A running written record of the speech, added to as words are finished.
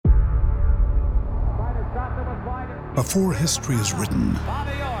Before history is written,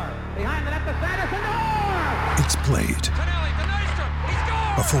 it's played.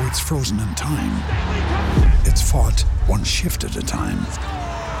 Before it's frozen in time, it's fought one shift at a time.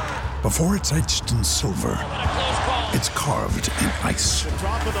 Before it's etched in silver, it's carved in ice.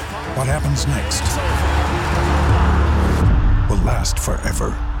 What happens next will last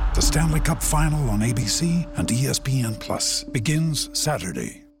forever. The Stanley Cup Final on ABC and ESPN Plus begins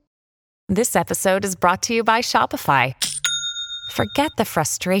Saturday. This episode is brought to you by Shopify. Forget the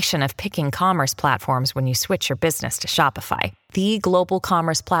frustration of picking commerce platforms when you switch your business to Shopify, the global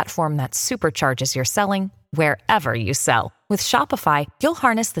commerce platform that supercharges your selling wherever you sell. With Shopify, you'll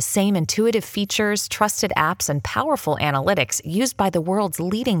harness the same intuitive features, trusted apps, and powerful analytics used by the world's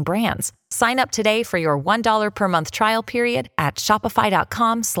leading brands. Sign up today for your $1 per month trial period at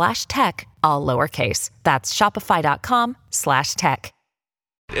shopify.com/tech, all lowercase. That's shopify.com/tech.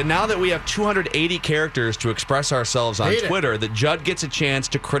 And now that we have 280 characters to express ourselves on Twitter, that Judd gets a chance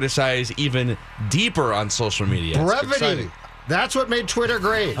to criticize even deeper on social media. Brevity. That's what made Twitter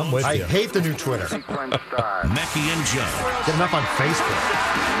great. I'm with you. I hate the new Twitter. Mackey and Judd. Get enough on Facebook.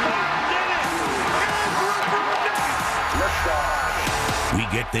 We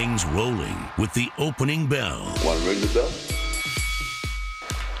get things rolling with the opening bell. Want to ring the bell?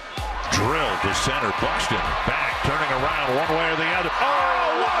 Drill to center. Buxton back, turning around one way or the other.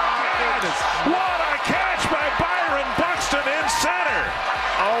 Oh, what a catch! What a catch by Byron Buxton in center!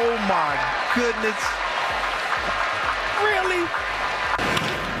 Oh my goodness! Really?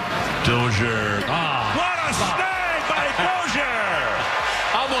 Dozier. What a snag by Dozier!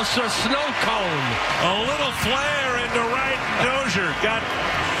 Almost a snow cone. A little flare into right. Dozier got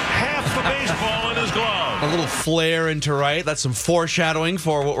half the baseball in his glove. A little flare into right. That's some foreshadowing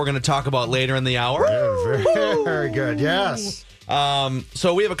for what we're going to talk about later in the hour. Yeah, very good. Yes.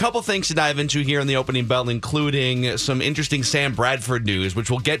 So we have a couple things to dive into here in the opening bell, including some interesting Sam Bradford news, which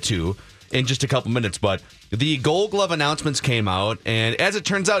we'll get to in just a couple minutes. But the Gold Glove announcements came out, and as it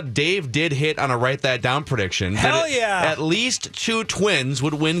turns out, Dave did hit on a write that down prediction. Hell yeah! At least two Twins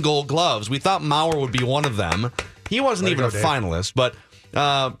would win Gold Gloves. We thought Mauer would be one of them. He wasn't even a finalist, but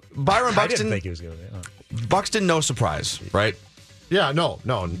Byron Buxton. I didn't think he was going to be. Buxton, no surprise, right? Yeah, no,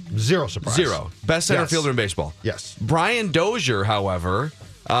 zero surprise. Zero. Best center fielder in baseball. Yes. Brian Dozier, however,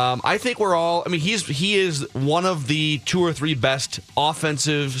 I think we're all. I mean, he is one of the two or three best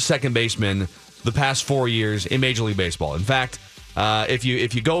offensive second basemen the past 4 years in Major League Baseball. In fact, if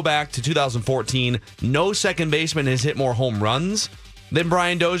you go back to 2014, no second baseman has hit more home runs than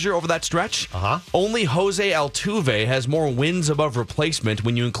Brian Dozier over that stretch. Only Jose Altuve has more wins above replacement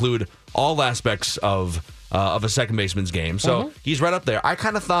when you include all aspects of a second baseman's game. So he's right up there. I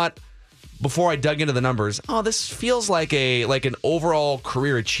kind of thought, before I dug into the numbers, this feels like an overall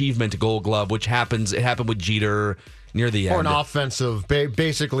career achievement Gold Glove, which happened with Jeter near the end. Or an offensive.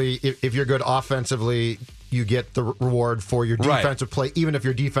 Basically, if you're good offensively, you get the reward for your defensive play, even if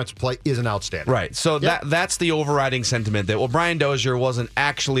your defensive play isn't outstanding. Right. So that's the overriding sentiment that, Brian Dozier wasn't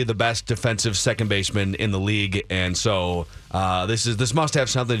actually the best defensive second baseman in the league, and so this must have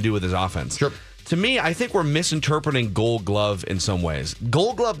something to do with his offense. Sure. To me, I think we're misinterpreting Gold Glove in some ways.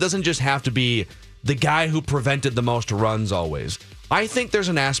 Gold Glove doesn't just have to be the guy who prevented the most runs always. I think there's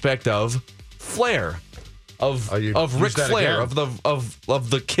an aspect of flair, of Ric Flair, of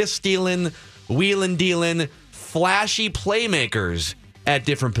the kiss stealing, wheeling dealing, flashy playmakers at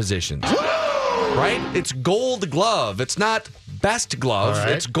different positions. Right? It's Gold Glove. It's not Best Glove.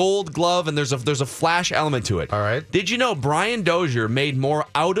 Right. It's Gold Glove, and there's a flash element to it. All right. Did you know Brian Dozier made more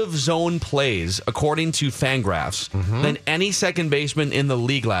out-of-zone plays, according to Fangraphs, than any second baseman in the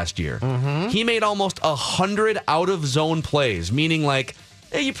league last year? He made almost 100 out-of-zone plays, meaning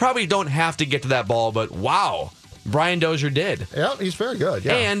you probably don't have to get to that ball, but wow, Brian Dozier did. Yeah, he's very good.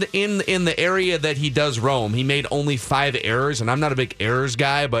 Yeah. And in the area that he does roam, he made only 5 errors, and I'm not a big errors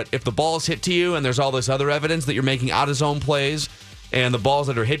guy, but if the ball's hit to you and there's all this other evidence that you're making out-of-zone plays, and the balls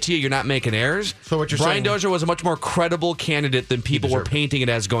that are hit to you, you're not making errors. So what you're Brian saying, Dozier was a much more credible candidate than people were painting it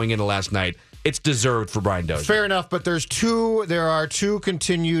as going into last night. It's deserved for Brian Dozier. Fair enough, but there are two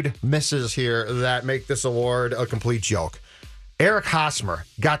continued misses here that make this award a complete joke. Eric Hosmer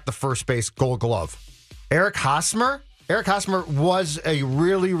got the first base Gold Glove. Eric Hosmer was a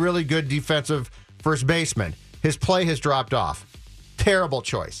really, really good defensive first baseman. His play has dropped off. Terrible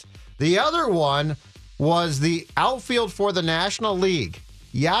choice. The other one was the outfield for the National League.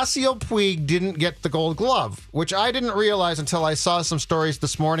 Yasiel Puig didn't get the Gold Glove, which I didn't realize until I saw some stories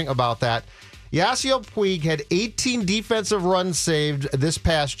this morning about that. Yasiel Puig had 18 defensive runs saved this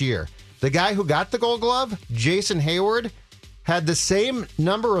past year. The guy who got the Gold Glove, Jason Hayward, had the same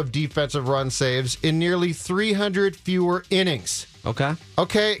number of defensive run saves in nearly 300 fewer innings. Okay.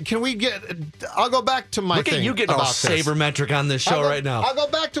 Okay, can we get... I'll go back to my Look thing at you getting all about this. sabermetric on this show right now. I'll go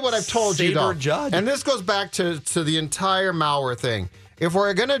back to what I've told you, though. Saber judge. And this goes back to the entire Mauer thing. If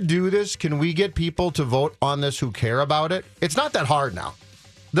we're going to do this, can we get people to vote on this who care about it? It's not that hard now.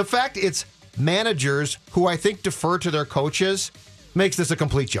 The fact it's managers who I think defer to their coaches makes this a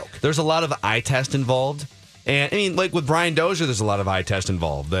complete joke. There's a lot of eye test involved. And I mean, like with Brian Dozier, there's a lot of eye test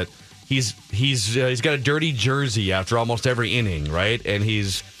involved. That he's got a dirty jersey after almost every inning, right? And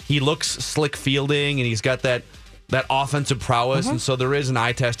he looks slick fielding, and he's got that offensive prowess, and so there is an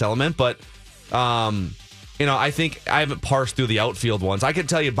eye test element. But I think I haven't parsed through the outfield ones. I can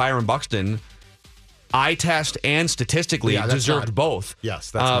tell you, Byron Buxton, eye test and statistically deserved both.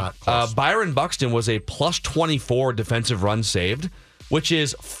 Yes, that's not close. Byron Buxton was a plus 24 defensive runs saved, which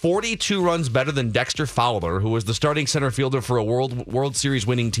is 42 runs better than Dexter Fowler, who was the starting center fielder for a World Series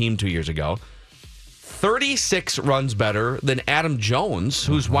winning team 2 years ago. 36 runs better than Adam Jones,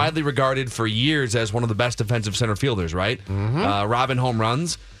 who's widely regarded for years as one of the best defensive center fielders, right? Robbing home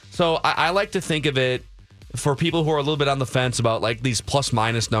runs. So I like to think of it for people who are a little bit on the fence about like these plus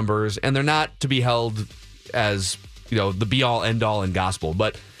minus numbers, and they're not to be held as, the be all end all and gospel.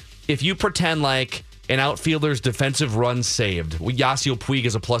 But if you pretend like an outfielder's defensive runs saved, Yasiel Puig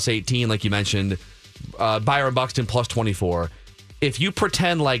is a plus 18, like you mentioned, Byron Buxton plus 24. If you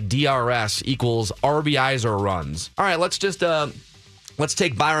pretend like DRS equals RBIs or runs, all right, let's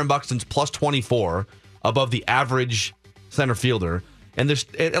take Byron Buxton's plus 24 above the average center fielder, and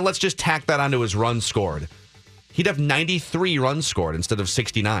let's just tack that onto his runs scored. He'd have 93 runs scored instead of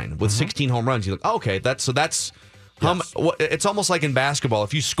 69 with 16 home runs. You're like, okay, that's it's almost like in basketball.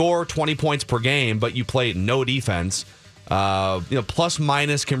 If you score 20 points per game, but you play no defense, plus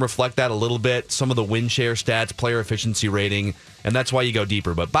minus can reflect that a little bit. Some of the win share stats, player efficiency rating, and that's why you go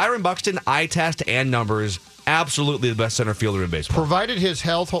deeper. But Byron Buxton, eye test and numbers, absolutely the best center fielder in baseball. Provided his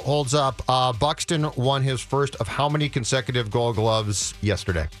health holds up, Buxton won his first of how many consecutive Gold Gloves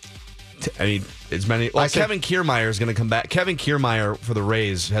yesterday? I mean, as many. Well, Kevin Kiermaier is going to come back. Kevin Kiermaier for the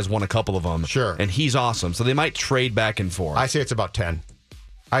Rays has won a couple of them. Sure. And he's awesome. So they might trade back and forth. I say it's about 10.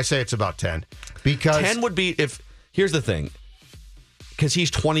 Because 10 would be here's the thing. Because he's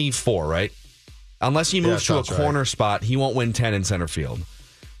 24, right? Unless he moves to a corner spot, he won't win 10 in center field.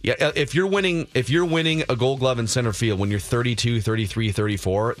 Yeah, if you're winning a Gold Glove in center field when you're 32, 33,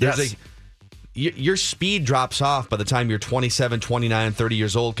 34, your speed drops off by the time you're 27, 29, 30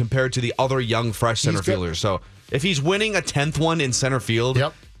 years old compared to the other young, fresh center fielders. So if he's winning a 10th one in center field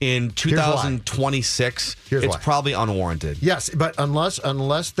in 2026, it's probably unwarranted. Yes, but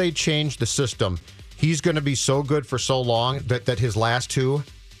unless they change the system, he's going to be so good for so long that his last two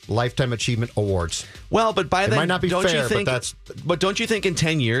Lifetime Achievement Awards. Well, but by then, might not be fair, but don't you think in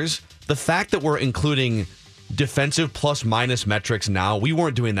 10 years, the fact that we're including defensive plus minus metrics now, we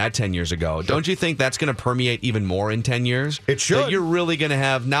weren't doing that 10 years ago. Sure. Don't you think that's going to permeate even more in 10 years? It should. That you're really going to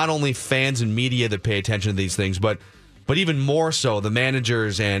have not only fans and media that pay attention to these things, but even more so the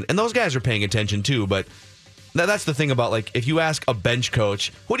managers and those guys are paying attention too. But that's the thing about, like, if you ask a bench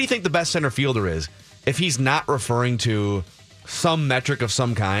coach, what do you think the best center fielder is? If he's not referring to some metric of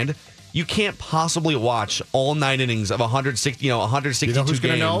some kind, you can't possibly watch all 9 innings of 162 you know who's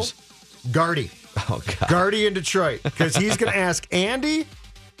games. Know? Gardy. Oh, God. Gardy in Detroit. Because he's going to ask Andy,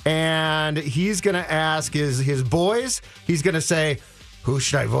 and he's going to ask his boys. He's going to say, who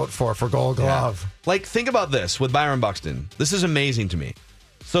should I vote for Gold Glove? Yeah. Like, think about this with Byron Buxton. This is amazing to me.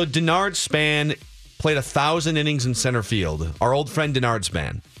 So, Denard Span played 1,000 innings in center field. Our old friend Denard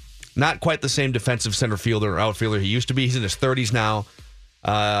Span. Not quite the same defensive center fielder or outfielder he used to be. He's in his 30s now.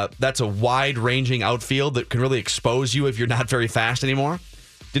 That's a wide-ranging outfield that can really expose you if you're not very fast anymore.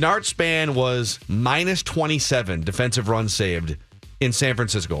 Denard Span was minus 27 defensive runs saved in San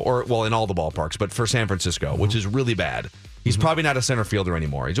Francisco, in all the ballparks, but for San Francisco, which is really bad. He's probably not a center fielder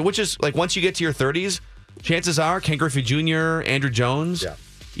anymore. Which is, like, once you get to your 30s, chances are Ken Griffey Jr., Andrew Jones,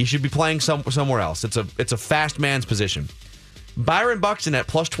 you should be playing somewhere else. It's a fast man's position. Byron Buxton at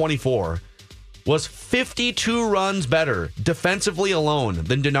plus 24 was 52 runs better defensively alone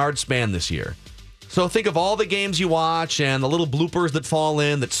than Denard Span this year. So think of all the games you watch and the little bloopers that fall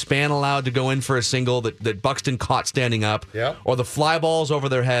in that Span allowed to go in for a single that Buxton caught standing up, or the fly balls over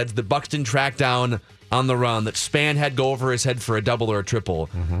their heads that Buxton tracked down on the run that Span had go over his head for a double or a triple.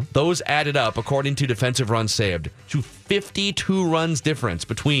 Those added up, according to defensive runs saved, to 52 runs difference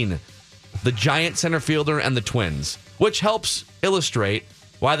between the Giant center fielder and the Twins, which helps illustrate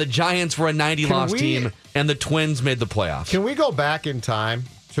why the Giants were a 90-loss team and the Twins made the playoffs. Can we go back in time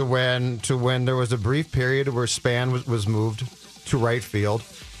to when there was a brief period where Span was moved to right field.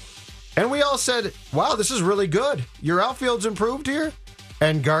 And we all said, wow, this is really good. Your outfield's improved here.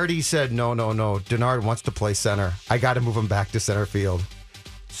 And Gardy said, no. Denard wants to play center. I got to move him back to center field.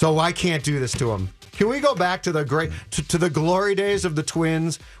 So I can't do this to him. Can we go back to the to the glory days of the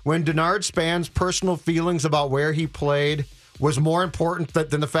Twins when Denard Span's personal feelings about where he played was more important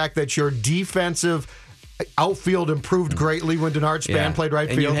than the fact that your defensive outfield improved greatly when Denard Span played right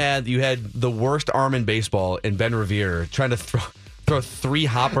field? And you had the worst arm in baseball in Ben Revere trying to throw 3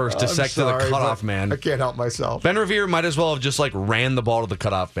 hoppers to the cutoff man. I can't help myself. Ben Revere might as well have just ran the ball to the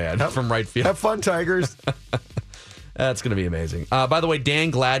cutoff man from right field. Have fun, Tigers. That's going to be amazing. By the way, Dan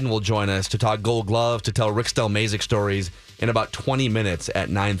Gladden will join us to talk Gold Glove, to tell Rick Stelmazik stories in about 20 minutes at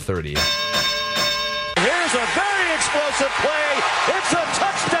 9:30. Here's a very explosive play. It's a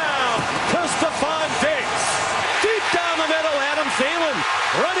touchdown to Stephon Diggs. Deep down the middle, Adam Thielen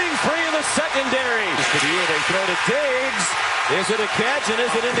running free in the secondary. For the year, they throw to Diggs. Is it a catch, and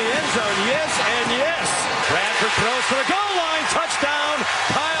is it in the end zone? Yes, and yes. Bradford throws for the goal line. Touchdown,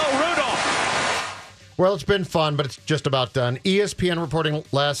 Kyle Rudolph. Well, it's been fun, but it's just about done. ESPN reporting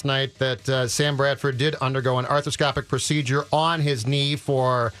last night that Sam Bradford did undergo an arthroscopic procedure on his knee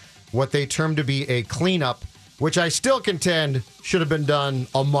for what they term to be a cleanup, which I still contend should have been done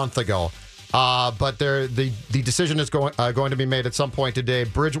a month ago. But the decision is going to be made at some point today.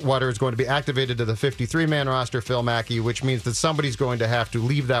 Bridgewater is going to be activated to the 53-man roster, Phil Mackey, which means that somebody's going to have to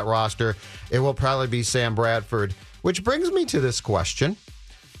leave that roster. It will probably be Sam Bradford, which brings me to this question.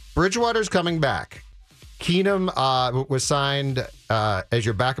 Bridgewater's coming back. Keenum was signed as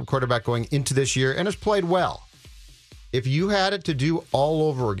your backup quarterback going into this year and has played well. If you had it to do all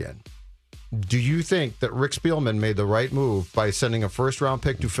over again, do you think that Rick Spielman made the right move by sending a first-round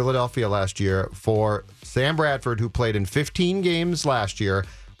pick to Philadelphia last year for Sam Bradford, who played in 15 games last year,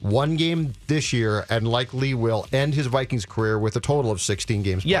 1 game this year, and likely will end his Vikings career with a total of 16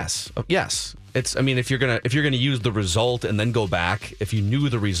 games? Yes. It's. I mean, if you're gonna use the result and then go back, if you knew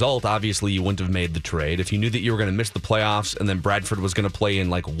the result, obviously you wouldn't have made the trade. If you knew that you were going to miss the playoffs and then Bradford was going to play in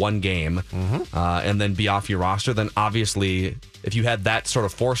 1 game and then be off your roster, then obviously if you had that sort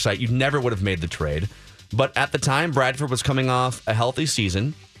of foresight, you never would have made the trade. But at the time, Bradford was coming off a healthy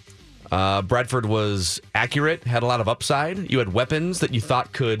season. Bradford was accurate, had a lot of upside. You had weapons that you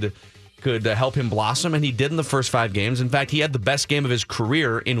thought could help him blossom, and he did in the first 5 games. In fact, he had the best game of his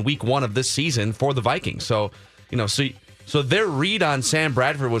career in week 1 of this season for the Vikings. So, so their read on Sam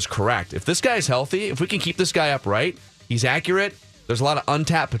Bradford was correct. If this guy's healthy, if we can keep this guy upright, he's accurate, there's a lot of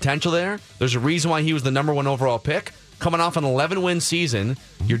untapped potential there. There's a reason why he was the number 1 overall pick. Coming off an 11-win season,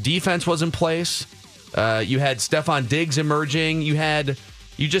 your defense was in place. You had Stephon Diggs emerging. You had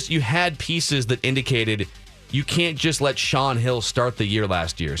pieces that indicated you can't just let Sean Hill start the year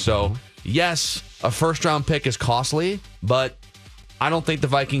last year. So, yes, a first-round pick is costly, but I don't think the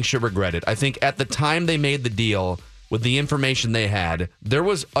Vikings should regret it. I think at the time they made the deal, with the information they had, there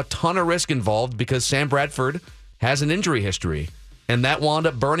was a ton of risk involved because Sam Bradford has an injury history, and that wound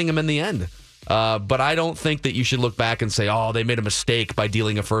up burning him in the end. But I don't think that you should look back and say, oh, they made a mistake by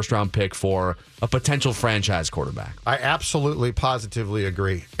dealing a first-round pick for a potential franchise quarterback. I absolutely, positively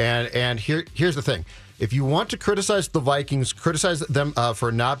agree. And here's the thing. If you want to criticize the Vikings, criticize them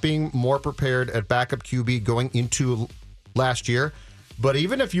for not being more prepared at backup QB going into last year. But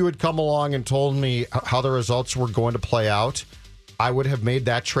even if you had come along and told me how the results were going to play out, I would have made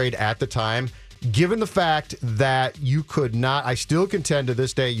that trade at the time. Given the fact that you could not, I still contend to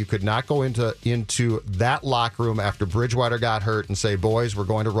this day, you could not go into that locker room after Bridgewater got hurt and say, boys, we're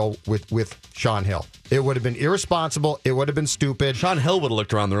going to roll with Sean Hill. It would have been irresponsible. It would have been stupid. Sean Hill would have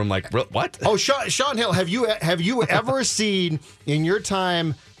looked around the room like, what? Oh, Sean Hill, have you ever seen in your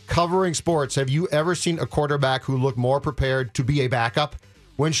time covering sports, have you ever seen a quarterback who looked more prepared to be a backup?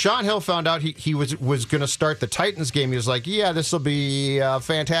 When Sean Hill found out he was going to start the Titans game, he was like, yeah, this will be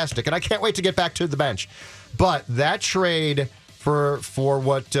fantastic. And I can't wait to get back to the bench. But that trade for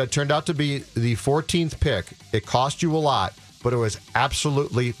what turned out to be the 14th pick, it cost you a lot, but it was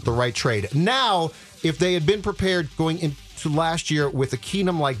absolutely the right trade. Now, if they had been prepared going into last year with a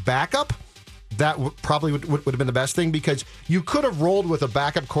Keenum-like backup, that probably would have been the best thing because you could have rolled with a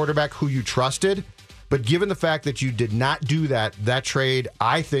backup quarterback who you trusted. But given the fact that you did not do that trade,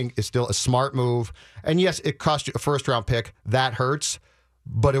 I think, is still a smart move. And yes, it cost you a first-round pick. That hurts.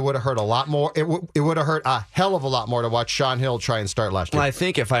 But it would have hurt a lot more. It would have hurt a hell of a lot more to watch Sean Hill try and start last year. Well, I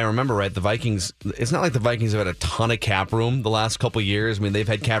think if I remember right, the Vikings, it's not like the Vikings have had a ton of cap room the last couple of years. I mean, they've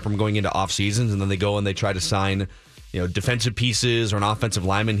had cap room going into off seasons, and then they go and they try to sign, defensive pieces or an offensive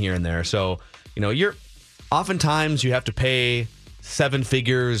lineman here and there. So, oftentimes you have to pay seven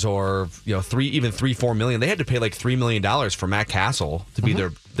figures or $3-4 million. They had to pay like $3 million for Matt Castle to be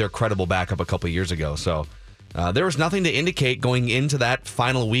their credible backup a couple of years ago. So there was nothing to indicate going into that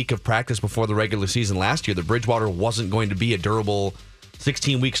final week of practice before the regular season last year that Bridgewater wasn't going to be a durable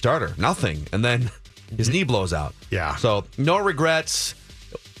 16-week starter. Nothing. And then his knee blows out. Yeah. So no regrets.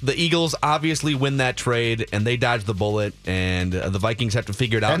 The Eagles obviously win that trade, and they dodge the bullet, and the Vikings have to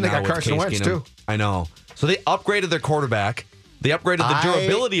figure it out and they now got Carson with Case Wentz, Keenum. too. I know. So they upgraded their quarterback. They upgraded the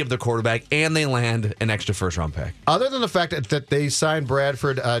durability of their quarterback, and they land an extra first-round pick. Other than the fact that they signed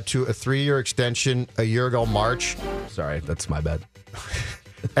Bradford to a 3-year extension a year ago, March. Sorry, that's my bad.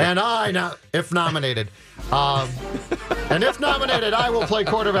 And if nominated. And if nominated, I will play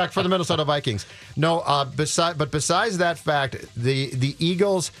quarterback for the Minnesota Vikings. No, besides that fact, the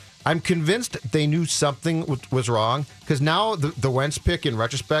Eagles, I'm convinced they knew something was wrong, because now the Wentz pick, in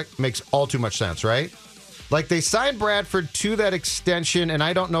retrospect, makes all too much sense, right? Like, they signed Bradford to that extension, and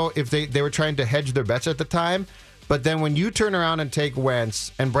I don't know if they were trying to hedge their bets at the time, but then when you turn around and take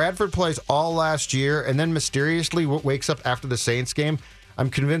Wentz, and Bradford plays all last year, and then mysteriously wakes up after the Saints game, I'm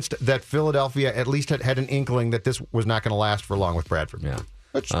convinced that Philadelphia at least had an inkling that this was not going to last for long with Bradford. Yeah.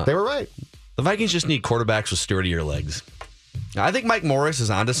 Which they were right. The Vikings just need quarterbacks with sturdier legs. I think Mike Morris is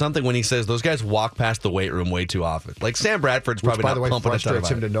onto something when he says those guys walk past the weight room way too often. Like, Sam Bradford's probably Which, by the way, pumping frustrates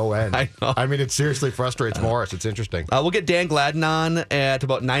him to no end. I know. I mean, it seriously frustrates Morris. It's interesting. We'll get Dan Gladden on at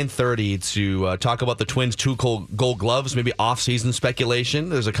about 9:30 to talk about the Twins' 2 gold gloves, maybe off-season speculation.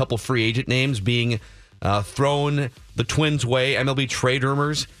 There's a couple free agent names being thrown the Twins' way, MLB trade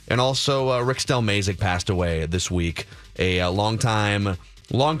rumors, and also Rick Stelmazik passed away this week, a longtime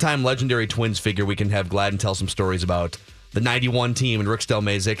legendary Twins figure. We can have Gladden tell some stories about the 91 team and Rick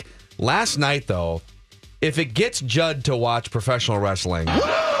Stelmazik. Last night, though, if it gets Judd to watch professional wrestling,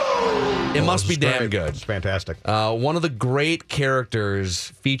 it must be damn good. It's fantastic. One of the great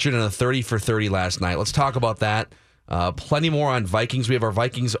characters featured in a 30 for 30 last night. Let's talk about that. Plenty more on Vikings. We have our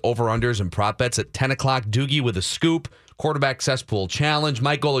Vikings over-unders and prop bets at 10 o'clock. Doogie with a scoop. Quarterback cesspool challenge.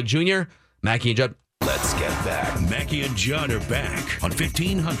 Mike Golick Jr., Mackie and Judd. Let's get back. Mackie and Judd are back on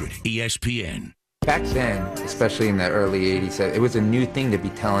 1500 ESPN. Back then, especially in the early 80s, it was a new thing to be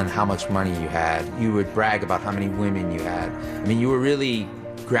telling how much money you had. You would brag about how many women you had. I mean, you were really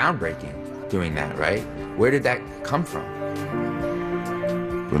groundbreaking doing that, right? Where did that come from?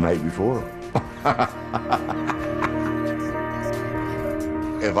 The night before.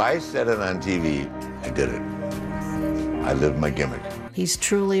 If I said it on TV, I did it. I lived my gimmick. He's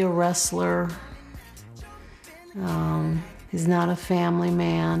truly a wrestler. He's not a family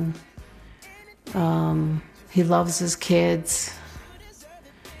man. He loves his kids,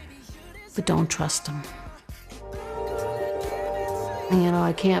 but don't trust him. You know,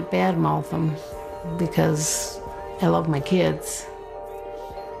 I can't badmouth him because I love my kids,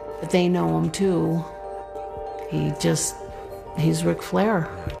 but they know him too. He's Ric Flair.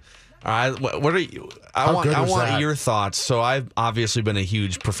 What are you? I want your thoughts. So I've obviously been a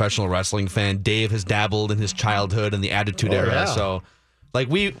huge professional wrestling fan. Dave has dabbled in his childhood in the Attitude Era. Yeah. So, like,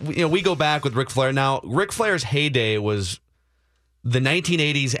 we go back with Ric Flair. Now, Ric Flair's heyday was the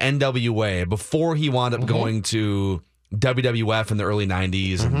 1980s NWA before he wound up going to WWF in the early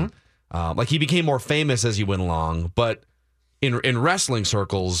 90s. And, he became more famous as he went along. But in wrestling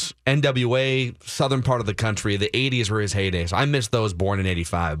circles, NWA, southern part of the country, the 80s were his heyday. So I missed those, born in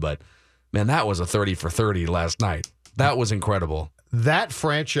 85. But, man, that was a 30 for 30 last night. That was incredible. That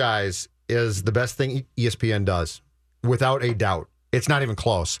franchise is the best thing ESPN does, without a doubt. It's not even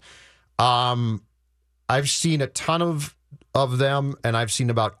close. I've seen a ton of them, and I've seen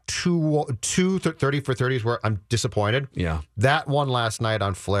about two 30 for 30s where I'm disappointed. Yeah. That one last night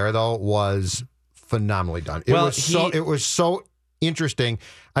on Flair, though, was phenomenally done. It was so interesting.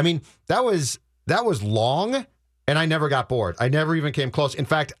 I mean, that was long, and I never got bored. I never even came close. In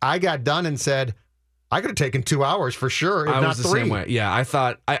fact, I got done and said, I could have taken 2 hours for sure, if I not was the 3. same way. Yeah, I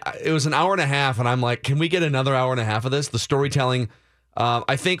thought it was an hour and a half, and I'm like, can we get another hour and a half of this? The storytelling.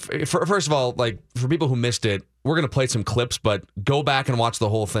 I think, first of all, like, for people who missed it, we're going to play some clips, but go back and watch the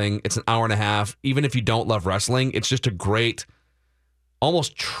whole thing. It's an hour and a half. Even if you don't love wrestling, it's just a great,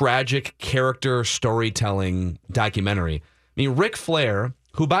 almost tragic character storytelling documentary. I mean, Ric Flair,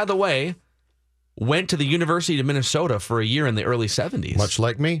 who, by the way, went to the University of Minnesota for a year in the early 70s. Much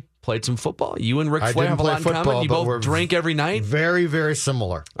like me. Played some football. You and Ric Flair didn't have a play lot in football, common. You but both drank every night. Very, very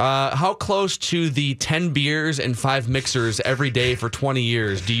similar. How close to the 10 beers and 5 mixers every day for 20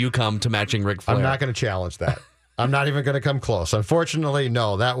 years do you come to matching Ric Flair? I'm not going to challenge that. I'm not even going to come close. Unfortunately,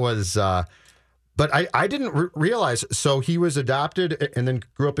 no. That was But I didn't realize. So he was adopted and then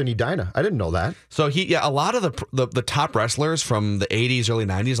grew up in Edina. I didn't know that. So a lot of the top wrestlers from the 80s, early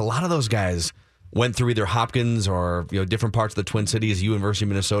 90s, a lot of those guys went through either Hopkins or different parts of the Twin Cities, University of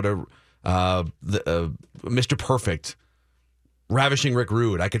Minnesota, Mr. Perfect, Ravishing Rick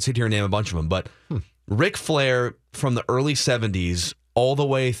Rude. I could sit here and name a bunch of them. But Ric Flair from the early 70s all the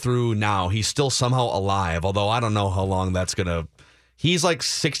way through now, he's still somehow alive, although I don't know how long that's going to... He's like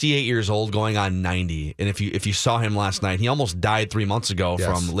 68 years old, going on 90. And if you saw him last night, he almost died 3 months ago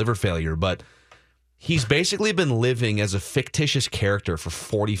from liver failure. But he's basically been living as a fictitious character for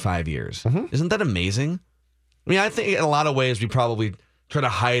 45 years. Mm-hmm. Isn't that amazing? I mean, I think in a lot of ways we probably try to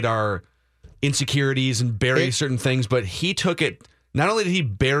hide our insecurities and bury certain things, but he took it. Not only did he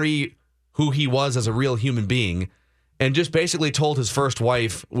bury who he was as a real human being and just basically told his first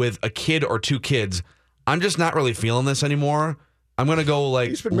wife with a kid or two kids, I'm just not really feeling this anymore. I'm going to go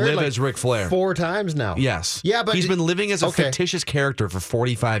live as Ric Flair. 4 times now. Yes. Yeah, but he's been living as a fictitious character for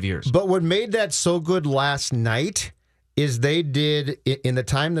 45 years. But what made that so good last night is they did, in the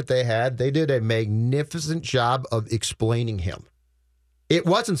time that they did a magnificent job of explaining him. It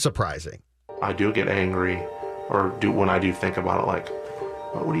wasn't surprising. I do get angry when I do think about it, like,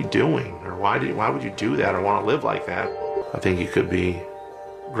 what are you doing? Or why would you do that or want to live like that? I think you could be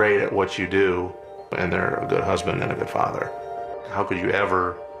great at what you do, and they're a good husband and a good father. How could you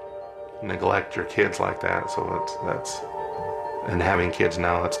ever neglect your kids like that? So that's and having kids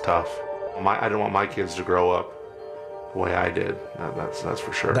now, that's tough. I don't want my kids to grow up the way I did. That's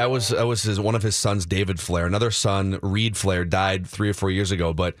for sure. That was one of his sons, David Flair. Another son, Reed Flair, died 3 or 4 years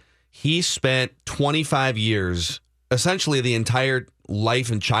ago, but he spent 25 years, essentially the entire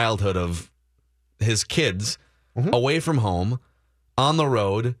life and childhood of his kids, away from home, on the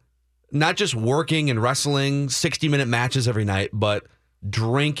road, not just working and wrestling 60-minute matches every night, but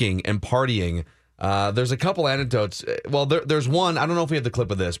drinking and partying. There's a couple anecdotes. Well, there's one. I don't know if we have the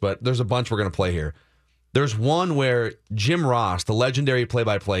clip of this, but there's a bunch we're going to play here. There's one where Jim Ross, the legendary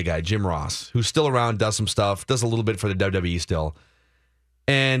play-by-play guy, Jim Ross, who's still around, does some stuff, does a little bit for the WWE still.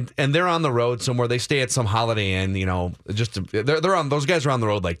 And they're on the road somewhere. They stay at some Holiday Inn, those guys are on the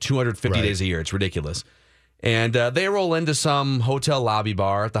road like 250 days a year. It's ridiculous. And they roll into some hotel lobby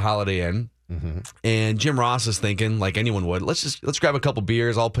bar at the Holiday Inn. Mm-hmm. And Jim Ross is thinking, like anyone would, let's grab a couple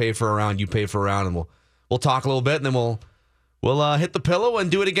beers. I'll pay for a round, you pay for a round, and we'll talk a little bit, and then we'll hit the pillow and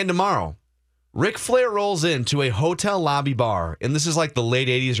do it again tomorrow. Ric Flair rolls into a hotel lobby bar, and this is like the late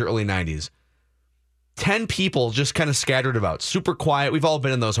 80s or early 90s. 10 people just kind of scattered about, super quiet. We've all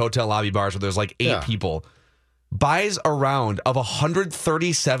been in those hotel lobby bars where there's like 8 people. Buys a round of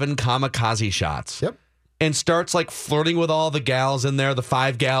 137 kamikaze shots. Yep. And starts like flirting with all the gals in there, the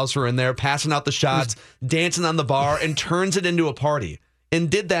 5 gals who are in there, passing out the shots, dancing on the bar, and turns it into a party. And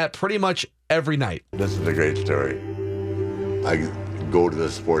did that pretty much every night. This is a great story. I go to the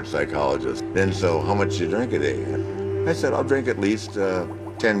sports psychologist. And so, how much do you drink a day? I said, I'll drink at least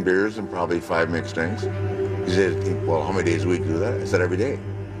 10 beers and probably 5 mixed drinks. He said, well, how many days a week do you do that? I said, every day.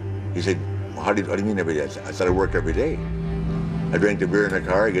 He said, well, what do you mean every day? I said, I work every day. I drink the beer in the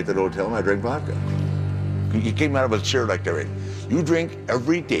car, I get to the hotel, and I drink vodka. He came out of his chair like that, right? You drink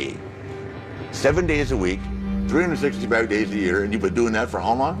every day, 7 days a week, 365 days a year, and you've been doing that for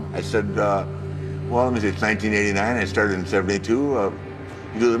how long? I said, well, let me see, it's 1989, I started in 72. You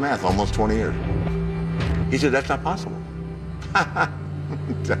do the math, almost 20 years. He said, that's not possible.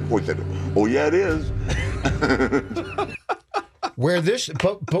 We said, oh, yeah, it is. Where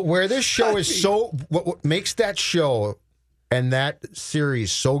this show is so, what makes that show and that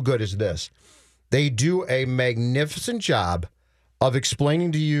series so good is this. They do a magnificent job of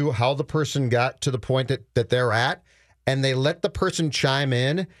explaining to you how the person got to the point that they're at, and they let the person chime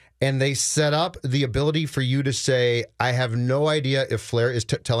in, and they set up the ability for you to say, I have no idea if Flair is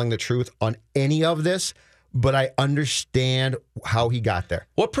telling the truth on any of this, but I understand how he got there.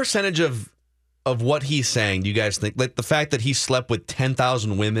 What percentage of what he's saying do you guys think? Like the fact that he slept with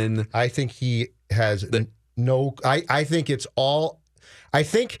 10,000 women? I think he has I think it's all, I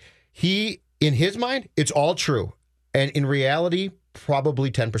think he... In his mind, it's all true. And in reality, probably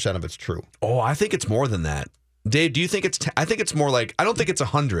 10% of it's true. Oh, I think it's more than that. Dave, do you think it's... I think it's more like... I don't think it's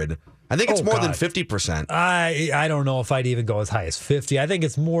 100. I think it's more than 50%. I don't know if I'd even go as high as 50. I think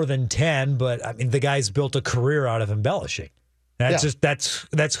it's more than 10, but I mean, the guy's built a career out of embellishing.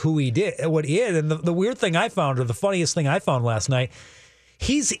 That's who he did, what he is. And the weird thing I found, or the funniest thing I found last night,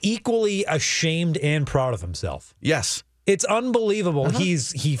 he's equally ashamed and proud of himself. Yes. It's unbelievable. He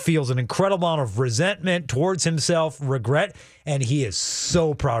feels an incredible amount of resentment towards himself, regret, and he is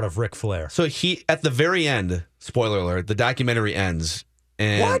so proud of Ric Flair. So he, at the very end, spoiler alert, the documentary ends,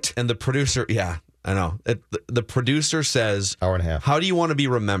 And the producer, yeah, I know. The producer says, hour and a half. How do you want to be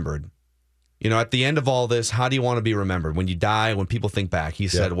remembered? At the end of all this, how do you want to be remembered? When you die, when people think back? He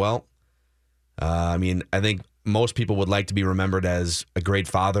said, well, I think most people would like to be remembered as a great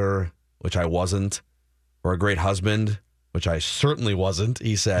father, which I wasn't, or a great husband, which I certainly wasn't,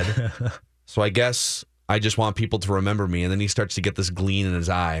 he said. So I guess I just want people to remember me. And then he starts to get this gleam in his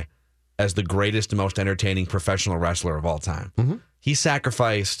eye as the greatest and most entertaining professional wrestler of all time. Mm-hmm. He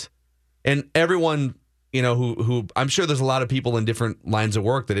sacrificed, and everyone, who I'm sure there's a lot of people in different lines of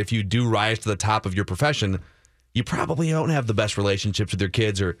work that if you do rise to the top of your profession, you probably don't have the best relationships with your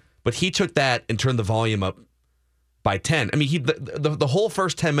kids, but he took that and turned the volume up by 10. I mean, the whole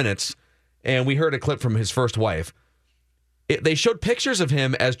first 10 minutes, and we heard a clip from his first wife. They showed pictures of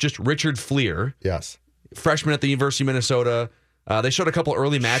him as just Richard Fleer. Yes. Freshman at the University of Minnesota. They showed a couple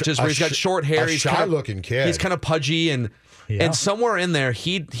early matches where he's got short hair. He's shy-looking kid. He's kind of pudgy, and somewhere in there,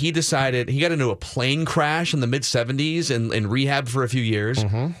 he decided he got into a plane crash in the mid-'70s and rehab for a few years.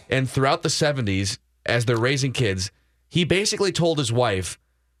 Mm-hmm. And throughout the 70s, as they're raising kids, he basically told his wife,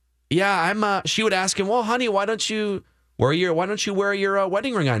 she would ask him, well, honey, why don't you wear your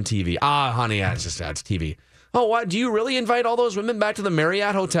wedding ring on TV? Honey, that's TV. Oh, what? Do you really invite all those women back to the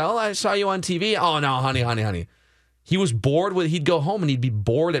Marriott Hotel? I saw you on TV. Oh, no, honey. He was bored he'd go home and he'd be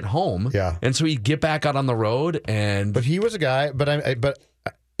bored at home. Yeah. And so he'd get back out on the road But he was a guy, but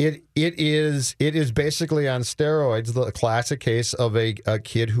it is basically on steroids, the classic case of a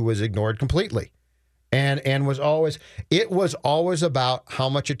kid who was ignored completely. And was always about how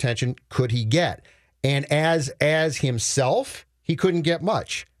much attention could he get. And as himself, he couldn't get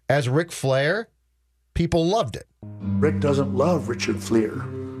much. As Ric Flair, people loved it. Rick doesn't love Richard Fleer.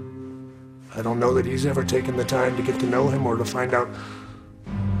 I don't know that he's ever taken the time to get to know him or to find out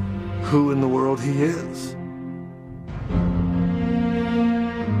who in the world he is.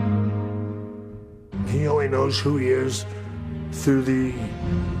 He only knows who he is through the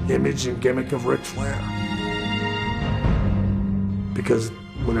image and gimmick of Ric Flair. Because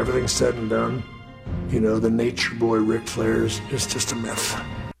when everything's said and done, the nature boy Ric Flair is just a myth.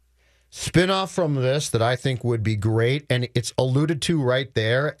 Spin-off from this that I think would be great, and it's alluded to right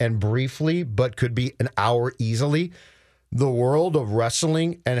there and briefly, but could be an hour easily, the world of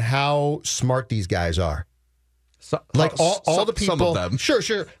wrestling and how smart these guys are. All the people, some of them.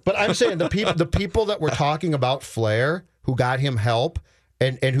 Sure. But I'm saying the people that were talking about Flair, who got him help,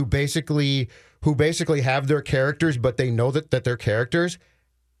 and who basically have their characters, but they know that they're characters.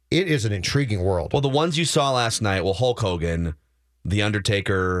 It is an intriguing world. Well, the ones you saw last night, Hulk Hogan, The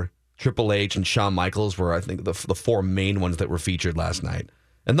Undertaker, Triple H, and Shawn Michaels were, I think, the four main ones that were featured last night.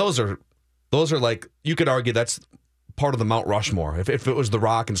 And those are like, you could argue that's part of the Mount Rushmore. If it was The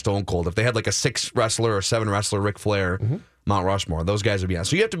Rock and Stone Cold, if they had like a 6-wrestler or 7-wrestler Ric Flair, Mount Rushmore, those guys would be on.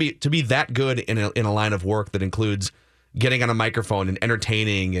 So you have to be that good in a line of work that includes getting on a microphone and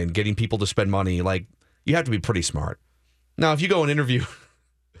entertaining and getting people to spend money. Like, you have to be pretty smart. Now, if you go and interview,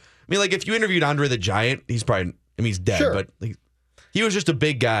 if you interviewed Andre the Giant, he's probably, he's dead, sure. But he was just a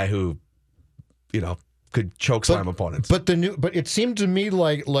big guy who, could choke slam opponents. But it seemed to me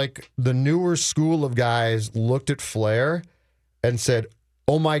like the newer school of guys looked at Flair and said,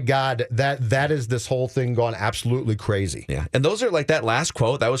 "Oh my God, that is this whole thing gone absolutely crazy." Yeah, and those are like that last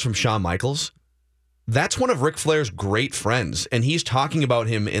quote that was from Shawn Michaels. That's one of Ric Flair's great friends, and he's talking about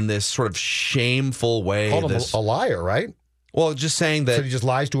him in this sort of shameful way. Called him a liar, right? Well, just saying that he just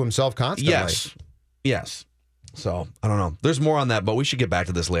lies to himself constantly. Yes. So, I don't know. There's more on that, but we should get back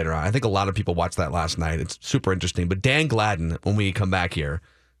to this later on. I think a lot of people watched that last night. It's super interesting. But Dan Gladden, when we come back here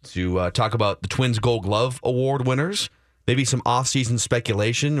to talk about the Twins Gold Glove Award winners, maybe some off-season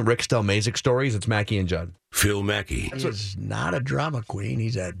speculation, Rick Stelmazik stories, it's Mackey and Judd. Phil Mackey. He's not a drama queen.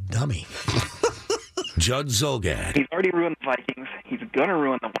 He's a dummy. Judd Zulgad. He's already ruined the Vikings. He's going to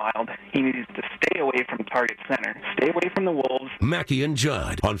ruin the Wild. He needs to stay away from Target Center. Stay away from the Wolves. Mackey and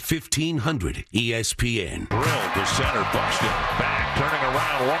Judd on 1500 ESPN. Drilled to center. Buxton back, turning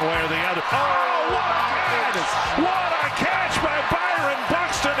around one way or the other. Oh, what a catch! What a catch by Byron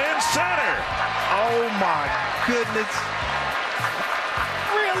Buxton in center! Oh, my goodness.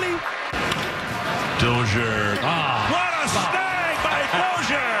 Really? Dozier. What a snag by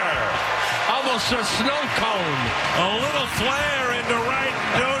Dozier! Almost a snow cone. A little flare into right.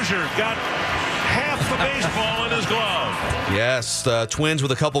 Dozier got half the baseball in his glove. Yes, Twins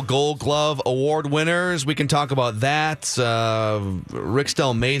with a couple Gold Glove Award winners. We can talk about that. Rick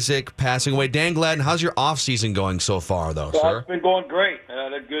Stelmazik passing away. Dan Gladden, how's your offseason going so far, though, sir? It's been going great.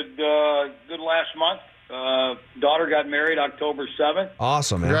 Had a good last month. Daughter got married October 7th.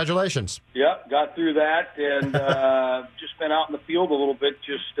 Awesome, man. Congratulations. Yep, got through that and just been out in the field a little bit,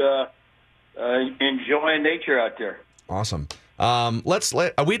 just enjoying nature out there. Awesome.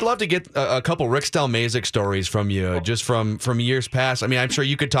 We'd love to get a couple Rick Stelmazik stories from you, just from years past. I mean, I'm sure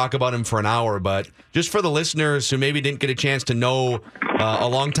you could talk about him for an hour, but just for the listeners who maybe didn't get a chance to know a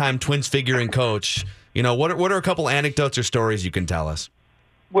longtime Twins figure and coach, what are a couple anecdotes or stories you can tell us?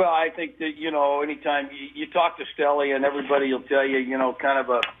 Well, I think that, anytime you talk to Stelly, and everybody will tell you, kind of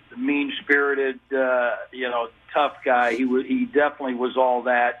a mean-spirited, tough guy. He definitely was all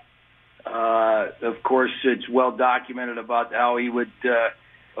that. Of course, it's well documented about how he would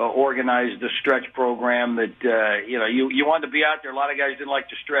organize the stretch program that, you wanted to be out there. A lot of guys didn't like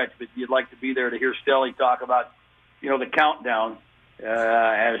to stretch, but you'd like to be there to hear Stelly talk about, the countdown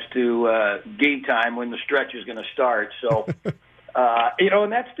as to game time when the stretch is going to start. So,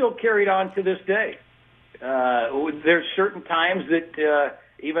 and that's still carried on to this day. There's certain times that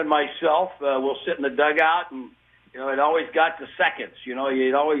even myself will sit in the dugout and, it always got to seconds. You'd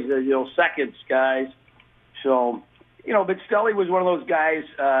always, seconds, guys. So, but Stelly was one of those guys,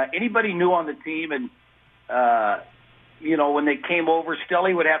 anybody new on the team and, when they came over,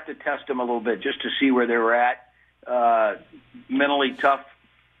 Stelly would have to test them a little bit just to see where they were at, mentally tough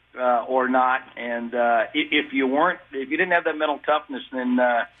or not. And if you didn't have that mental toughness, then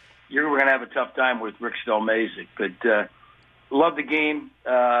you were going to have a tough time with Rick Stelmazik. But loved the game,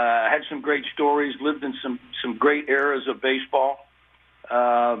 had some great stories, lived in some great eras of baseball.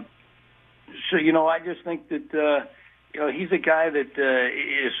 So, I just think that, he's a guy that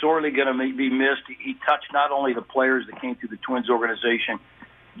is sorely going to be missed. He touched not only the players that came through the Twins organization,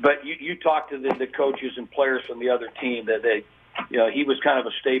 but you talk to the coaches and players from the other team that he was kind of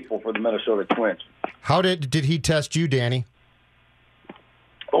a staple for the Minnesota Twins. How did he test you, Danny?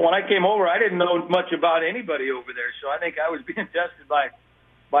 Well, when I came over, I didn't know much about anybody over there, so I think I was being tested by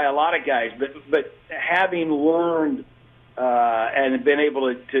a lot of guys. But having learned and been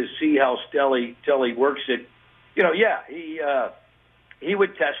able to see how Stelly works it, he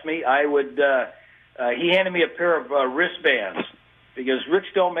would test me. I would. He handed me a pair of wristbands because Rick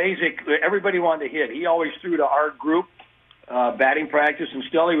Stelmazik, everybody wanted to hit. He always threw to our group batting practice, and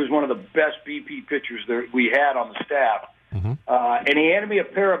Stelly was one of the best BP pitchers that we had on the staff. Mm-hmm. And he handed me a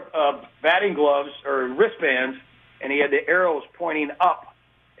pair of batting gloves or wristbands, and he had the arrows pointing up,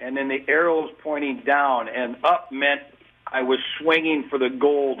 and then the arrows pointing down. And up meant I was swinging for the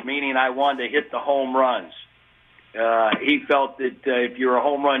gold, meaning I wanted to hit the home runs. He felt that if you're a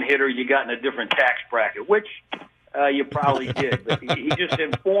home run hitter, you got in a different tax bracket, which you probably did. But he just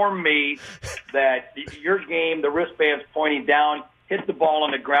informed me that your game, the wristband's pointing down, hit the ball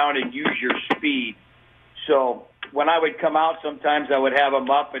on the ground and use your speed. So when I would come out, sometimes I would have him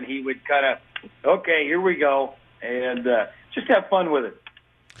up, and he would kind of, okay, here we go, and just have fun with it.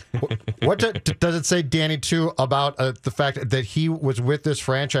 What does it say, Danny, too, about the fact that he was with this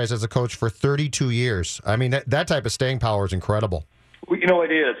franchise as a coach for 32 years? I mean, that type of staying power is incredible. Well,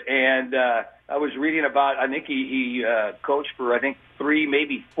 it is, and I was reading about, I think he coached for, 3,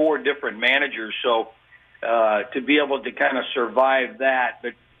 maybe 4 different managers, so to be able to kind of survive that,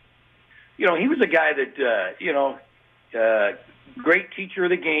 but he was a guy that, great teacher of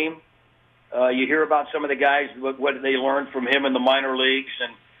the game. You hear about some of the guys, what they learned from him in the minor leagues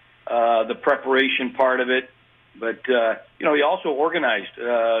and the preparation part of it. But, he also organized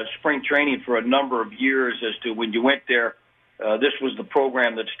spring training for a number of years as to when you went there. This was the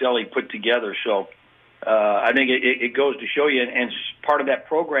program that Stelly put together. So I think it goes to show you, and part of that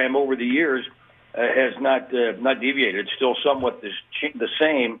program over the years has not deviated. It's still somewhat the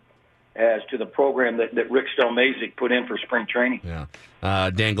same as to the program that Rick Stelmazik put in for spring training. Yeah.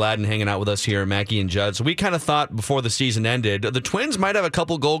 Dan Gladden hanging out with us here, Mackey and Judd. So we kind of thought before the season ended, the Twins might have a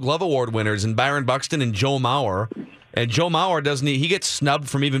couple Gold Glove Award winners in Byron Buxton and Joe Mauer. And Joe Mauer he gets snubbed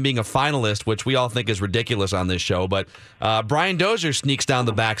from even being a finalist, which we all think is ridiculous on this show. But Brian Dozier sneaks down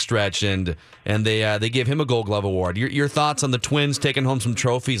the backstretch, and they give him a Gold Glove Award. Your thoughts on the Twins taking home some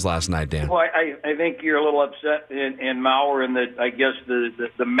trophies last night, Dan? Well, I think you're a little upset in Mauer, in that I guess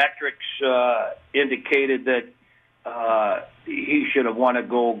the metrics indicated that he should have won a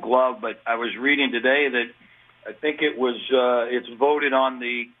Gold Glove. But I was reading today that I think it's voted on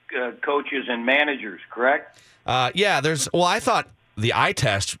the coaches and managers, correct? Yeah, I thought the eye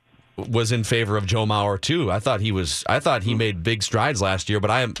test was in favor of Joe Mauer too. I thought he made big strides last year, but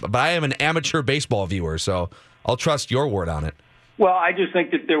I am an amateur baseball viewer, so I'll trust your word on it. Well, I just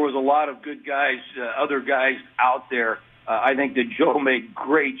think that there was a lot of good guys, other guys out there. I think that Joe made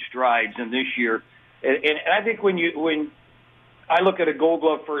great strides in this year, and I think when I look at a Gold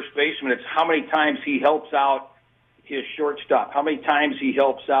Glove first baseman. It's how many times he helps out his shortstop, how many times he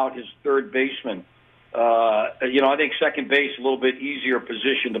helps out his third baseman. I think second base is a little bit easier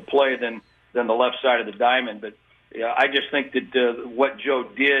position to play than the left side of the diamond. But I just think that what Joe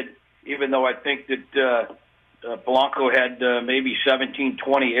did, even though I think that Polanco had maybe 17,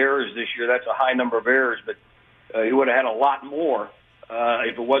 20 errors this year, that's a high number of errors, but he would have had a lot more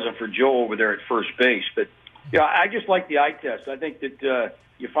if it wasn't for Joe over there at first base. But I just like the eye test. I think that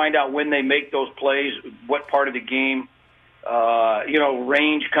you find out when they make those plays, what part of the game.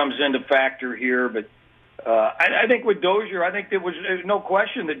 Range comes into factor here, but I think with Dozier, I think there was no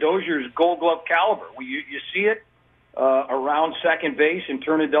question that Dozier's Gold Glove caliber. You see it around second base and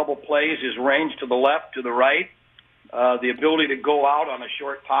turn and double plays, his range to the left, to the right, the ability to go out on a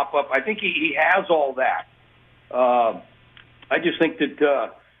short pop-up. I think he has all that. I just think that,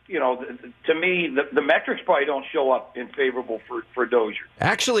 to me, the metrics probably don't show up in favorable for Dozier.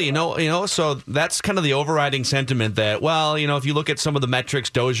 Actually, so that's kind of the overriding sentiment that, well, if you look at some of the metrics,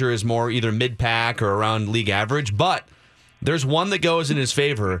 Dozier is more either mid-pack or around league average, but there's one that goes in his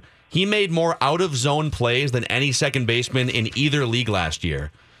favor. He made more out-of-zone plays than any second baseman in either league last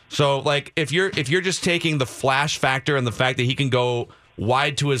year. So, like, if you're just taking the flash factor and the fact that he can go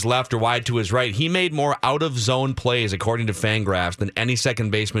wide to his left or wide to his right, he made more out-of-zone plays, according to Fangraphs, than any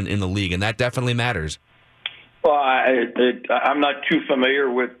second baseman in the league, and that definitely matters. Well, I'm not too familiar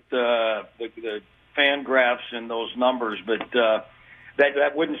with the Fangraphs and those numbers, but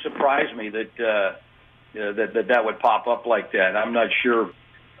that wouldn't surprise me that would pop up like that. I'm not sure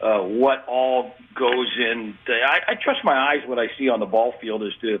what all goes in. I trust my eyes what I see on the ball field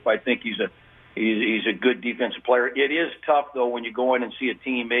as to if I think he's a good defensive player. It is tough, though, when you go in and see a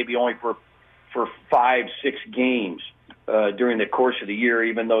team maybe only for 5-6 games during the course of the year,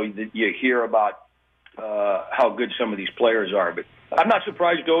 even though you hear about how good some of these players are. But I'm not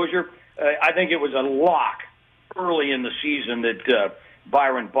surprised, Dozier. I think it was a lock early in the season that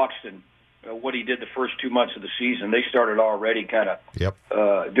Byron Buxton, what he did the first 2 months of the season, they started already kind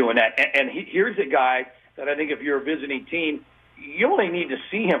of doing that. And here's a guy that I think if you're a visiting team, you only need to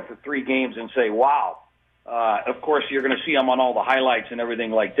see him for 3 games and say, wow. Of course, you're going to see him on all the highlights and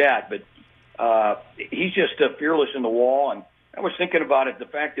everything like that, but he's just fearless in the wall. And I was thinking about it, the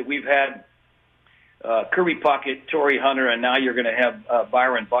fact that we've had Kirby Puckett, Torrey Hunter, and now you're going to have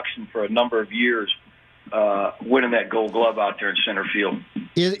Byron Buxton for a number of years winning that Gold Glove out there in center field.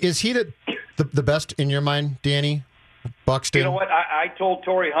 Is he the best in your mind, Danny? Buxton? You know what? I told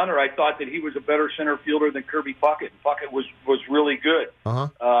Torrey Hunter I thought that he was a better center fielder than Kirby Puckett. Puckett was really good.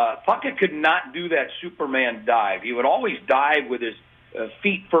 Puckett could not do that Superman dive. He would always dive with his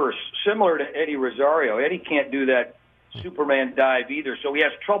feet first, similar to Eddie Rosario. Eddie can't do that Superman dive either, so he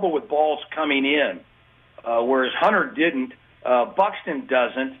has trouble with balls coming in, whereas Hunter didn't. Buxton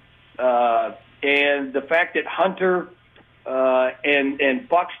doesn't. And the fact that Hunter and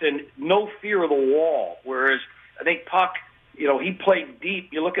Buxton, no fear of the wall, whereas I think Puck, he played deep.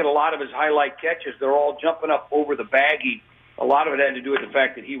 You look at a lot of his highlight catches, they're all jumping up over the baggie. A lot of it had to do with the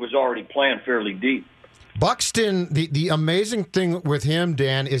fact that he was already playing fairly deep. Buxton, the amazing thing with him,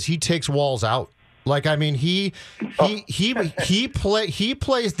 Dan, is he takes walls out. Like, I mean, he plays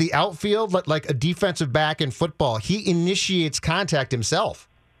the outfield like a defensive back in football. He initiates contact himself.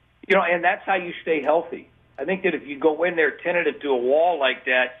 And that's how you stay healthy. I think that if you go in there tentative to a wall like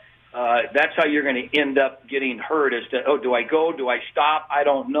that, that's how you're going to end up getting hurt as to, do I go? Do I stop? I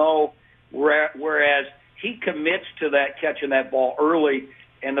don't know. Whereas he commits to that, catching that ball early,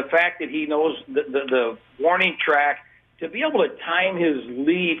 and the fact that he knows the warning track, to be able to time his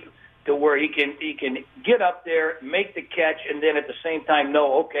leap to where he can get up there, make the catch, and then at the same time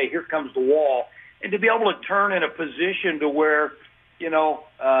know, okay, here comes the wall. And to be able to turn in a position to where,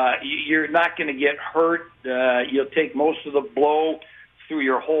 you're not going to get hurt. You'll take most of the blow through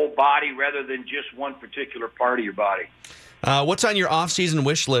your whole body rather than just one particular part of your body. What's on your off-season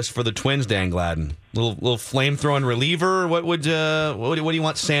wish list for the Twins, Dan Gladden? Little flame-throwing reliever? What do you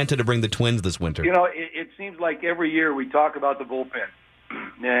want Santa to bring the Twins this winter? It seems like every year we talk about the bullpen,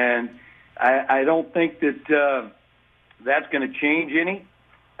 and I don't think that that's going to change any.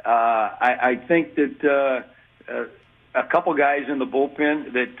 I think that a couple guys in the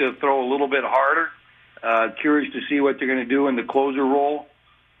bullpen that throw a little bit harder. Curious to see what they're going to do in the closer role.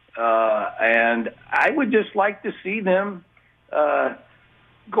 And I would just like to see them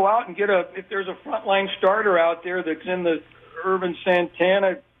go out and get if there's a frontline starter out there that's in the Irvin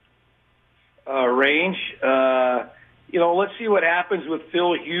Santana range, let's see what happens with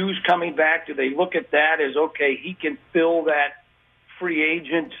Phil Hughes coming back. Do they look at that as, okay, he can fill that free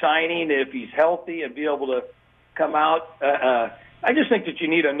agent signing if he's healthy and be able to come out. I just think that you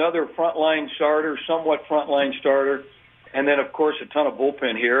need another somewhat frontline starter, and then, of course, a ton of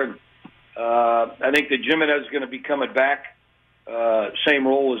bullpen here. And I think that Jimenez is going to be coming back, same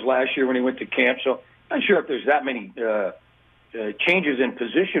role as last year when he went to camp. So I'm not sure if there's that many changes in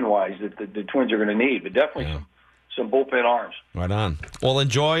position-wise that the Twins are going to need, but definitely some bullpen arms. Right on. Well,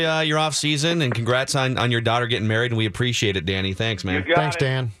 enjoy your off season, and congrats on your daughter getting married, and we appreciate it, Danny. Thanks, man. Thanks,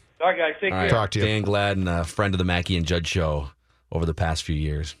 Dan. All right, guys. Take care. Talk to you. Dan Gladden, a friend of the Mackey and Judd show over the past few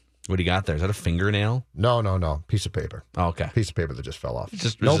years. What do you got there? Is that a fingernail? No. Piece of paper. Oh, okay. Piece of paper that just fell off.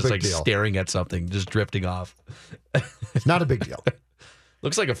 Just no big like deal. Staring at something, just drifting off. It's not a big deal.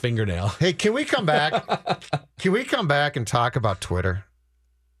 Looks like a fingernail. Hey, can we come back? Can we come back and talk about Twitter?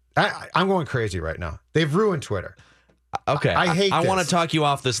 I'm going crazy right now. They've ruined Twitter. Okay. I hate I this. want to talk you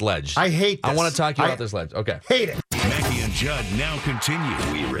off this ledge. I hate this. I want to talk you off this ledge. Okay. Hate it. Mackey and Judd now continue.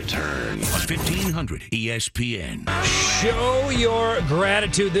 We return on 1500 ESPN. Show your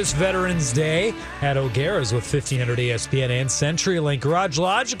gratitude this Veterans Day at O'Gara's with 1500 ESPN and CenturyLink. Garage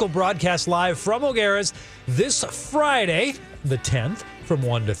Logical broadcast live from O'Gara's this Friday, the 10th, from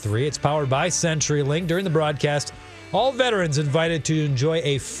 1 to 3. It's powered by CenturyLink. During the broadcast, all veterans invited to enjoy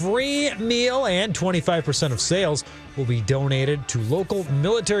a free meal, and 25% of sales will be donated to local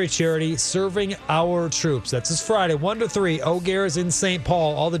military charity serving our troops. That's this Friday, 1 to 3. O'Gara's in St.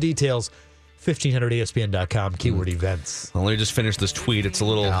 Paul. All the details, 1500ESPN.com, keyword events. Well, let me just finish this tweet. It's a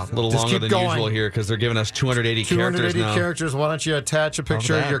little longer than usual here because they're giving us 280 characters now. Characters. Why don't you attach a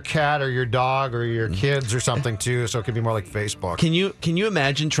picture of your cat or your dog or your kids or something too, so it can be more like Facebook. Can you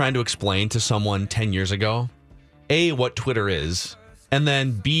imagine trying to explain to someone 10 years ago, A, what Twitter is, and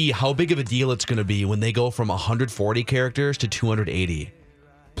then B, how big of a deal it's going to be when they go from 140 characters to 280?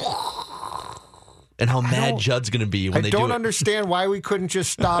 And how mad Judd's going to be when they do it. I don't understand why we couldn't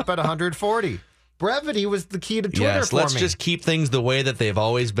just stop at 140. Brevity was the key to Twitter yes, for let's me. Just keep things the way that they've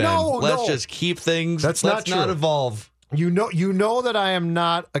always been. Let's just keep things. Let's not true. Evolve. You know that I am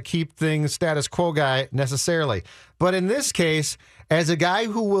not a keep things status quo guy necessarily. But in this case, as a guy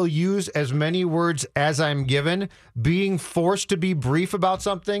who will use as many words as I'm given, being forced to be brief about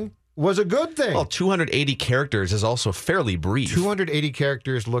something was a good thing. Well, 280 characters is also fairly brief. 280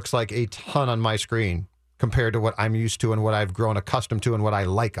 characters looks like a ton on my screen compared to what I'm used to and what I've grown accustomed to and what I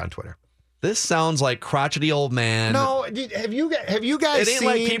like on Twitter. This sounds like crotchety old man. No, have you guys It ain't seen,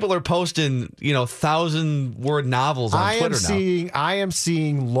 like people are posting, 1,000-word novels on Twitter now. I am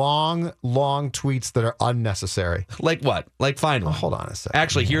seeing long tweets that are unnecessary. Like what? Like find one. Hold on a second.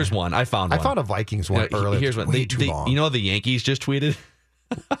 Actually, here's one. I found one. I found a Vikings one earlier. Here's one. Way too long. You know what the Yankees just tweeted?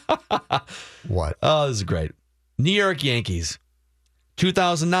 What? Oh, this is great. New York Yankees.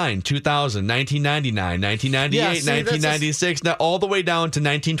 2009, 2000, 1999, 1998, 1996, now all the way down to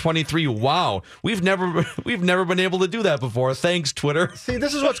 1923. Wow, we've never been able to do that before. Thanks, Twitter. See,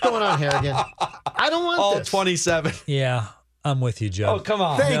 this is what's going on here again. I don't want all this. 27. Yeah, I'm with you, Judd. Oh, come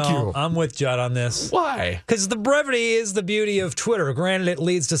on. Thank you. I'm with Judd on this. Why? Because the brevity is the beauty of Twitter. Granted, it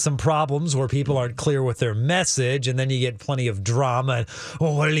leads to some problems where people aren't clear with their message, and then you get plenty of drama.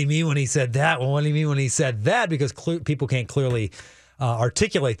 And, what did he mean when he said that? Well, what did he mean when he said that? Because people can't clearly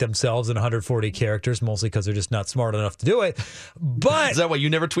articulate themselves in 140 characters, mostly because they're just not smart enough to do it. But is that why you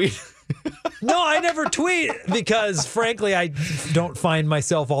never tweet? No, I never tweet because, frankly, I don't find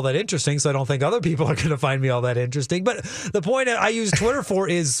myself all that interesting, so I don't think other people are going to find me all that interesting. But the point I use Twitter for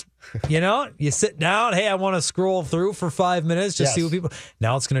is, you sit down, hey, I want to scroll through for 5 minutes, just see what people.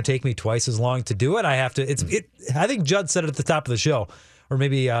 Now it's going to take me twice as long to do it. I have to. I think Judd said it at the top of the show, or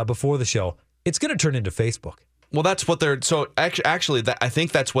maybe before the show. It's going to turn into Facebook. Well, that's what they're. So actually, I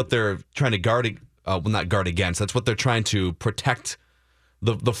think that's what they're trying to guard. Well, not guard against. That's what they're trying to protect.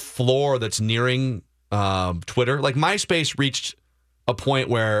 The floor that's nearing Twitter. Like MySpace reached a point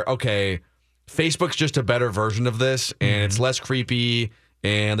where, okay, Facebook's just a better version of this, and it's less creepy,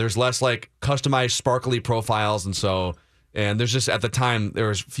 and there's less like customized sparkly profiles, and there's just at the time there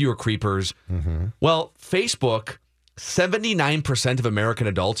was fewer creepers. Well, Facebook. 79% of American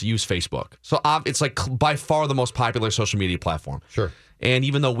adults use Facebook. So it's like by far the most popular social media platform. Sure. And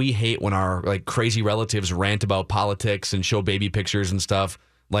even though we hate when our like crazy relatives rant about politics and show baby pictures and stuff,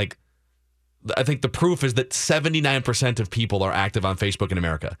 like I think the proof is that 79% of people are active on Facebook in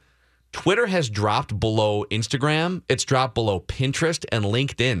America. Twitter has dropped below Instagram. It's dropped below Pinterest and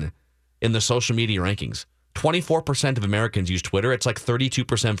LinkedIn in the social media rankings. 24% of Americans use Twitter. It's like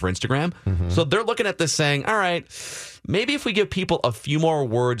 32% for Instagram. So they're looking at this saying, all right, maybe if we give people a few more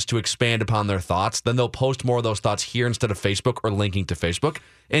words to expand upon their thoughts, then they'll post more of those thoughts here instead of Facebook or linking to Facebook.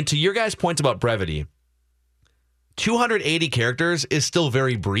 And to your guys' points about brevity, 280 characters is still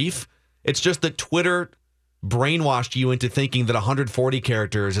very brief. It's just that Twitter brainwashed you into thinking that 140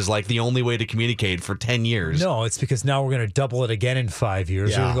 characters is like the only way to communicate for 10 years. No, it's because now we're going to double it again in 5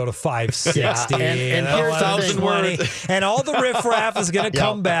 years. Yeah. We're going to go to 560 and here's 1,000 words. and all the riffraff is going to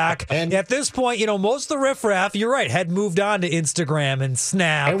come back. And at this point, most of the riffraff, you're right, had moved on to Instagram and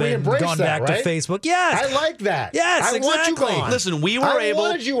Snap And we embrace gone that, back right? to Facebook. Yes, I like that. Yes, I want you exactly. gone. Listen, we were I able.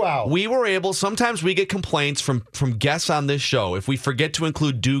 wanted you out. We were able. Sometimes we get complaints from guests on this show if we forget to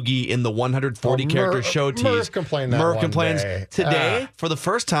include Doogie in the 140 character show tease. Murph complained that Murph one complains. day. Today, for the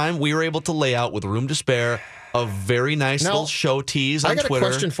first time, we were able to lay out with room to spare a very nice Now, little show tease on I got Twitter. a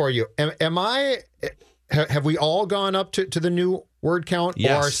question for you. Have we all gone up to the new word count?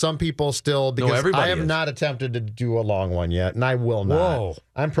 Yes. Or are some people still? Because everybody I have is. not attempted to do a long one yet, and I will not. Whoa.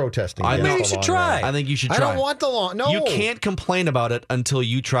 I'm protesting. I against think the you should long try. one. I think you should I try. don't want the long. No, You can't complain about it until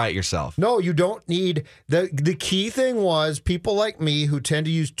you try it yourself. No, you don't need the key thing was people like me who tend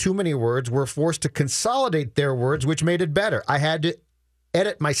to use too many words were forced to consolidate their words, which made it better. I had to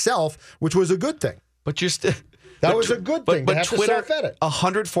edit myself, which was a good thing. But you're still. That was a good thing. But to have to Twitter, self-edit.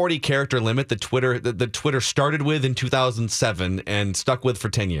 140 character limit that Twitter started with in 2007 and stuck with for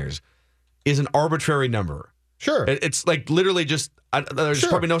 10 years, is an arbitrary number. Sure, it's like literally just. There's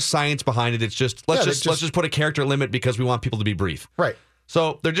probably no science behind it. It's just let's just put a character limit because we want people to be brief. Right.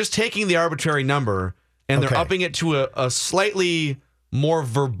 So they're just taking the arbitrary number and they're upping it to a slightly more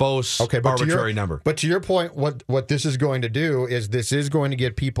verbose arbitrary number. But to your point, what this is going to do is this is going to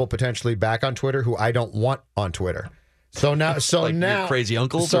get people potentially back on Twitter who I don't want on Twitter. So now, like your crazy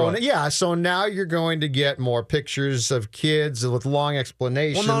uncles. So so now you're going to get more pictures of kids with long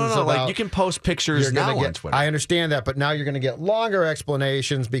explanations. Well, no. About, like you can post pictures now on Twitter. I understand that, but now you're going to get longer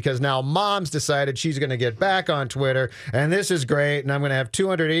explanations because now mom's decided she's going to get back on Twitter, and this is great, and I'm going to have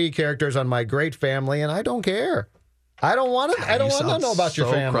 280 characters on my great family, and I don't care. I don't want to. I don't want to know about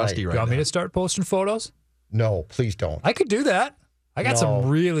your family. Crusty right You want me now. to start posting photos? No, please don't. I could do that. I got some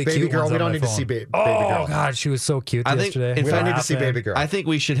really baby cute girl. ones We on don't my need to phone. see baby Oh girl. God, she was so cute I think, yesterday. in We fact, don't need to see baby girl. I think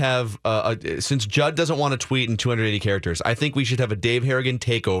we should have, since Judd doesn't want to tweet in 280 characters, I think we should have a Dave Harrigan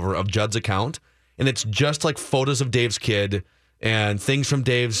takeover of Judd's account, and it's just like photos of Dave's kid and things from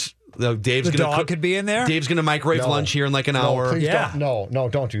Dave's. Dave's The gonna dog could be in there? Dave's going to microwave No. lunch here in like an No, hour. please don't. No,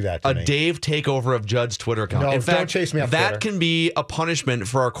 don't do that to A me. Dave takeover of Judd's Twitter account. No, in fact, don't chase me up that Twitter. can be a punishment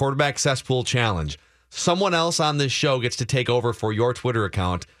for our quarterback cesspool challenge. Someone else on this show gets to take over for your Twitter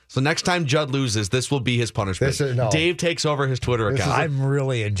account. So next time Judd loses, this will be his punishment. No. Dave takes over his Twitter account. I'm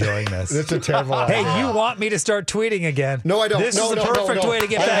really enjoying this. This is a terrible Hey, idea. you want me to start tweeting again? No, I don't. This no, is the no, perfect no. way to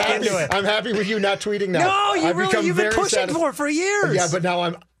get I'm back happy- into it. I'm happy with you not tweeting now. No, I've become you've been very pushing satisfied. for years. Yeah, but now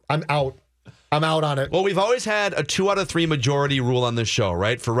I'm out. I'm out on it. Well, we've always had a 2 out of 3 majority rule on this show,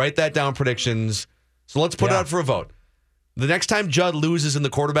 right? For write that down predictions. So let's put it out for a vote. The next time Judd loses in the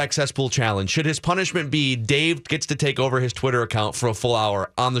quarterback cesspool challenge, should his punishment be Dave gets to take over his Twitter account for a full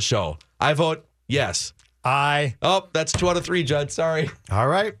hour on the show? I vote yes. Oh, that's 2 out of 3, Judd. Sorry. All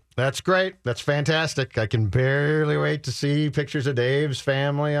right. That's great. That's fantastic. I can barely wait to see pictures of Dave's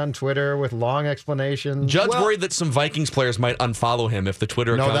family on Twitter with long explanations. Judd's worried that some Vikings players might unfollow him if the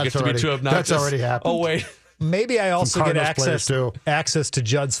Twitter No, account that's gets to be already- too obnoxious. that's already happened. Oh, wait. Maybe I also get Cardinals players, access to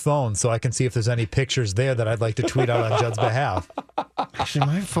Judd's phone so I can see if there's any pictures there that I'd like to tweet out on Judd's behalf. Actually,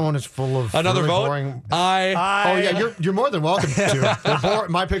 my phone is full of Another really vote? boring. Aye. Oh yeah, you're more than welcome to.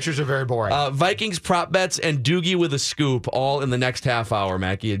 My pictures are very boring. Vikings prop bets and Doogie with a scoop all in the next half hour,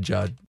 Mackie and Judd.